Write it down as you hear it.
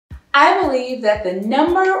I believe that the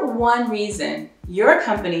number one reason your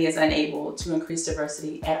company is unable to increase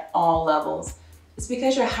diversity at all levels is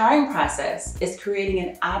because your hiring process is creating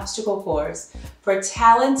an obstacle course for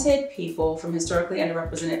talented people from historically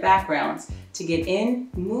underrepresented backgrounds to get in,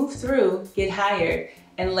 move through, get hired,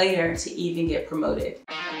 and later to even get promoted.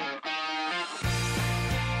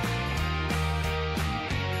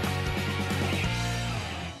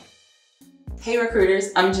 Hey recruiters,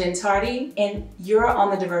 I'm Jen Tardy, and you're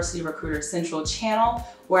on the Diversity Recruiter Central channel,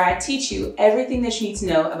 where I teach you everything that you need to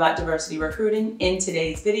know about diversity recruiting. In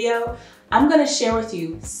today's video, I'm going to share with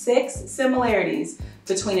you 6 similarities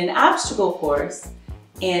between an obstacle course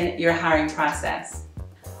and your hiring process.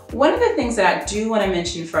 One of the things that I do want to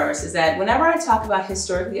mention first is that whenever I talk about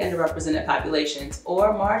historically underrepresented populations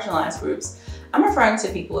or marginalized groups, I'm referring to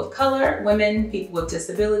people of color, women, people with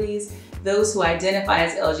disabilities, those who identify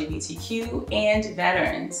as LGBTQ, and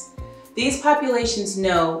veterans. These populations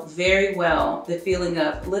know very well the feeling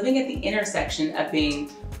of living at the intersection of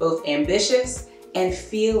being both ambitious and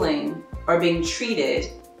feeling or being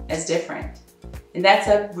treated as different. And that's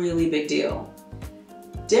a really big deal.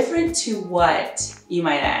 Different to what, you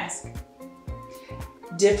might ask?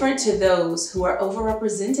 Different to those who are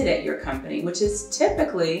overrepresented at your company, which is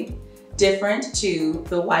typically different to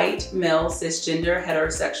the white, male, cisgender,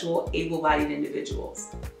 heterosexual, able-bodied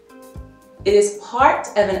individuals. It is part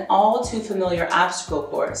of an all too familiar obstacle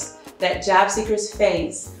course that job seekers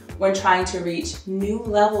face when trying to reach new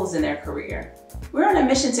levels in their career. We're on a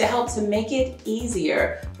mission to help to make it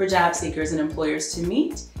easier for job seekers and employers to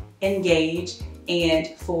meet, engage, and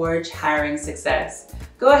forge hiring success.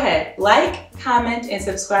 Go ahead, like, comment, and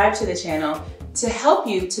subscribe to the channel to help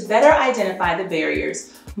you to better identify the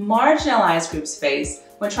barriers marginalized groups face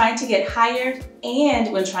when trying to get hired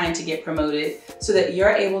and when trying to get promoted, so that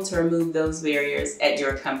you're able to remove those barriers at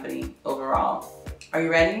your company overall. Are you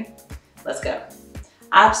ready? Let's go.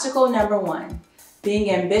 Obstacle number 1,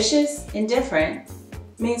 being ambitious and different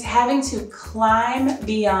means having to climb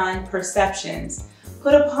beyond perceptions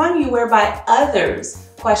put upon you whereby others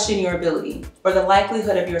question your ability or the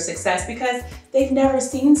likelihood of your success because they've never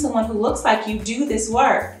seen someone who looks like you do this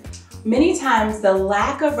work. Many times the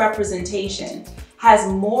lack of representation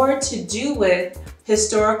has more to do with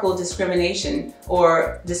historical discrimination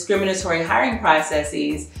or discriminatory hiring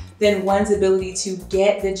processes than one's ability to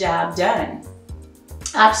get the job done.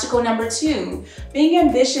 Obstacle number 2, being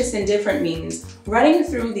ambitious and different means running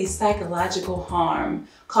through the psychological harm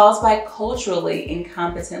caused by culturally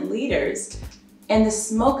incompetent leaders and the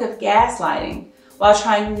smoke of gaslighting while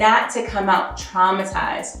trying not to come out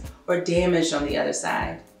traumatized or damaged on the other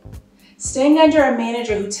side. Staying under a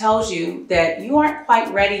manager who tells you that you aren't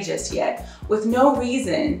quite ready just yet, with no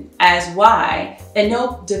reason as why and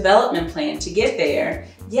no development plan to get there,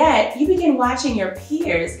 yet you begin watching your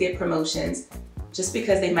peers get promotions just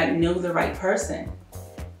because they might know the right person.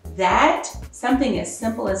 Something as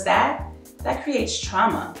simple as that creates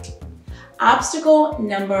trauma. Obstacle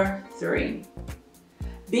number 3.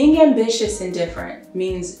 Being ambitious and different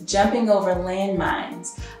means jumping over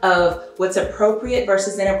landmines of what's appropriate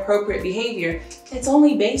versus inappropriate behavior that's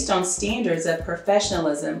only based on standards of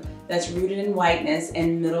professionalism that's rooted in whiteness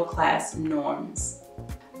and middle-class norms.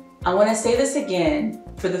 I want to say this again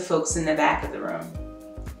for the folks in the back of the room.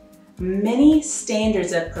 Many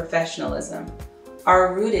standards of professionalism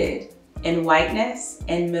are rooted in whiteness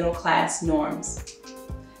and middle-class norms.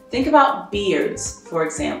 Think about beards, for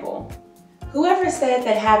example. Whoever said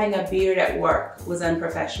that having a beard at work was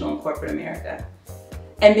unprofessional in corporate America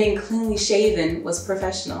and being cleanly shaven was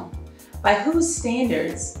professional? By whose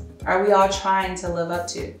standards are we all trying to live up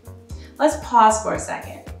to? Let's pause for a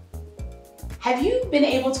second. Have you been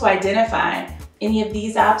able to identify any of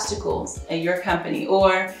these obstacles at your company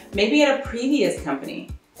or maybe at a previous company?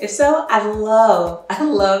 If so, I'd love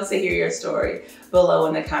to hear your story below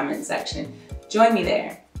in the comment section. Join me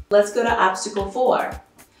there. Let's go to obstacle 4.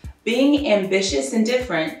 Being ambitious and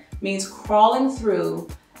different means crawling through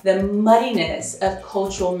the muddiness of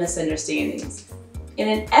cultural misunderstandings in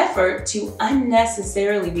an effort to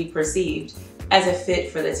unnecessarily be perceived as a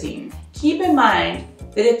fit for the team. Keep in mind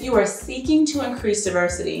that if you are seeking to increase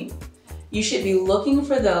diversity, you should be looking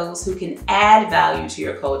for those who can add value to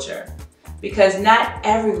your culture, because not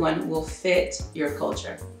everyone will fit your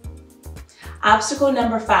culture. Obstacle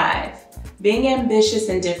number 5, being ambitious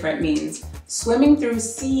and different means swimming through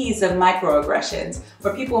seas of microaggressions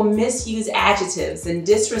where people misuse adjectives and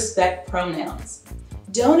disrespect pronouns.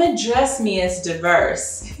 Don't address me as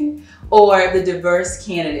diverse or the diverse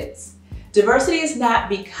candidates. Diversity is not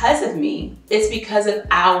because of me, it's because of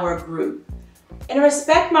our group. And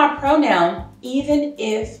respect my pronoun even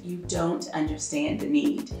if you don't understand the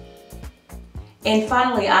need. And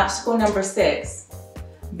finally, obstacle number 6,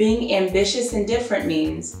 being ambitious and different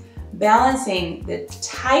means balancing the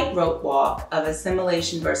tightrope walk of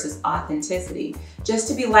assimilation versus authenticity, just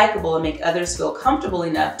to be likable and make others feel comfortable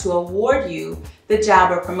enough to award you the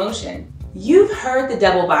job or promotion. You've heard the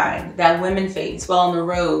double bind that women face while on the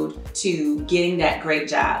road to getting that great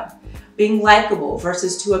job. Being likable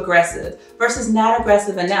versus too aggressive versus not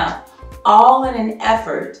aggressive enough, all in an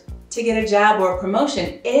effort to get a job or a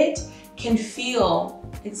promotion. It can feel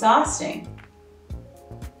exhausting.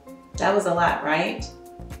 That was a lot, right?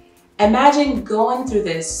 Imagine going through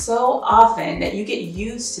this so often that you get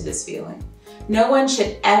used to this feeling. No one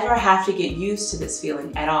should ever have to get used to this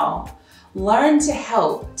feeling at all. Learn to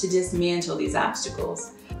help to dismantle these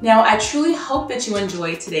obstacles. Now, I truly hope that you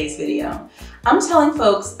enjoyed today's video. I'm telling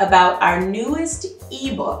folks about our newest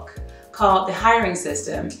ebook called The Hiring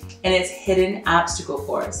System and its Hidden Obstacle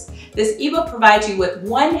Course. This ebook provides you with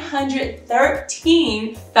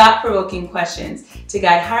 113 thought-provoking questions to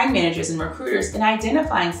guide hiring managers and recruiters in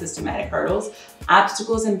identifying systematic hurdles,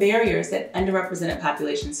 obstacles, and barriers that underrepresented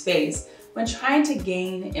populations face when trying to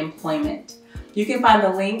gain employment. You can find the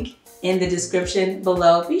link in the description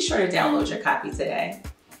below. Be sure to download your copy today.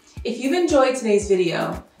 If you've enjoyed today's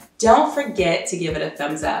video, don't forget to give it a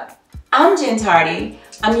thumbs up. I'm Jen Tardy.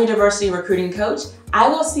 I'm your diversity recruiting coach. I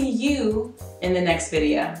will see you in the next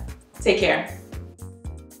video. Take care.